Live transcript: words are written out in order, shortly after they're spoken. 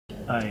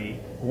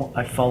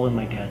I followed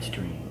my dad's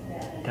dream.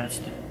 That's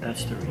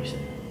the reason.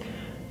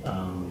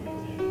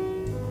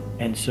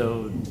 And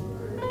so,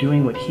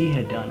 doing what he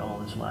had done all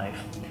his life,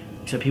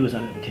 except he was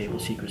under the table,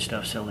 secret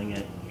stuff, selling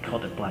it. He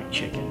called it black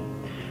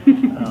chicken.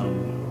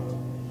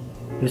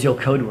 It was the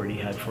old code word he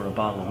had for a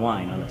bottle of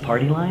wine on the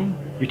party line.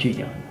 You're too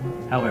young.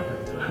 However,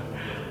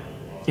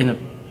 in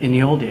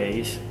the old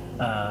days,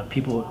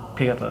 people would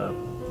pick up a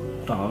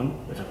phone.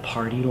 It was a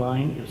party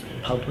line. It was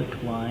a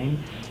public line.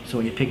 So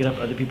when you pick it up,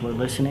 other people are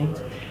listening.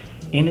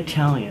 In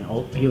Italian,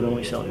 he would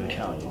only sell to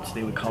Italians.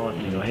 They would call up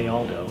and they go, "Hey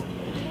Aldo,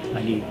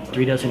 I need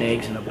 3 dozen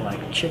eggs and a black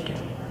chicken."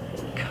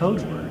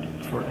 Code word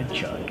for a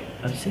jug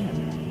of Zin.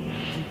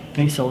 And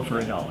he'd sell it for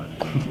 $1.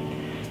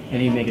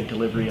 And he'd make a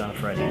delivery on a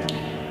Friday night.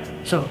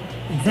 So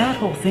that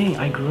whole thing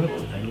I grew up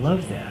with. I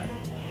loved that.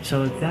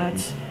 So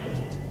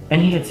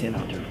and he had Zin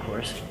out there, of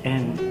course.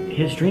 And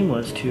his dream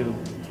was to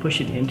push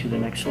it into the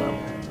next level.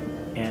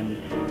 And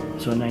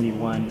so in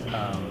 '91,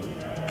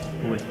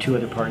 with 2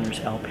 other partners,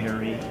 Al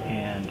Perry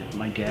and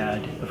my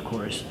dad, of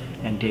course,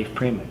 and Dave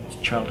Preman,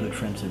 childhood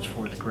friend since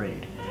 4th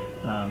grade.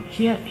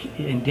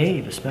 And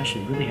Dave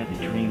especially really had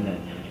the dream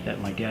that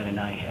my dad and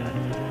I had.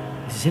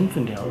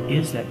 Zinfandel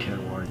is that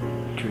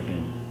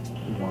terroir-driven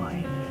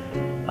wine.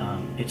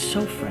 It's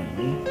so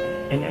friendly.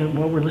 And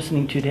what we're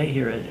listening to today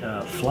here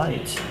at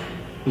Flights,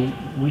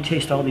 we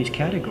taste all these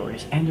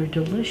categories, and they're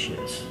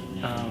delicious.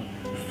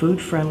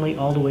 Food-friendly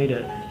all the way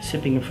to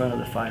sipping in front of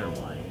the fire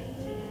wine.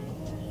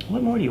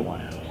 What more do you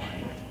want out of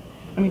wine?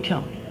 I mean,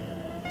 tell me.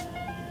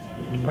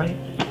 Right?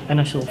 A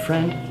nice little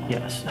friend?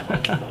 Yes.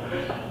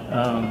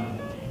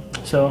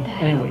 So,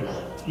 anyway,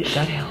 yeah,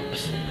 that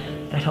helps.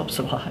 That helps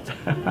a lot.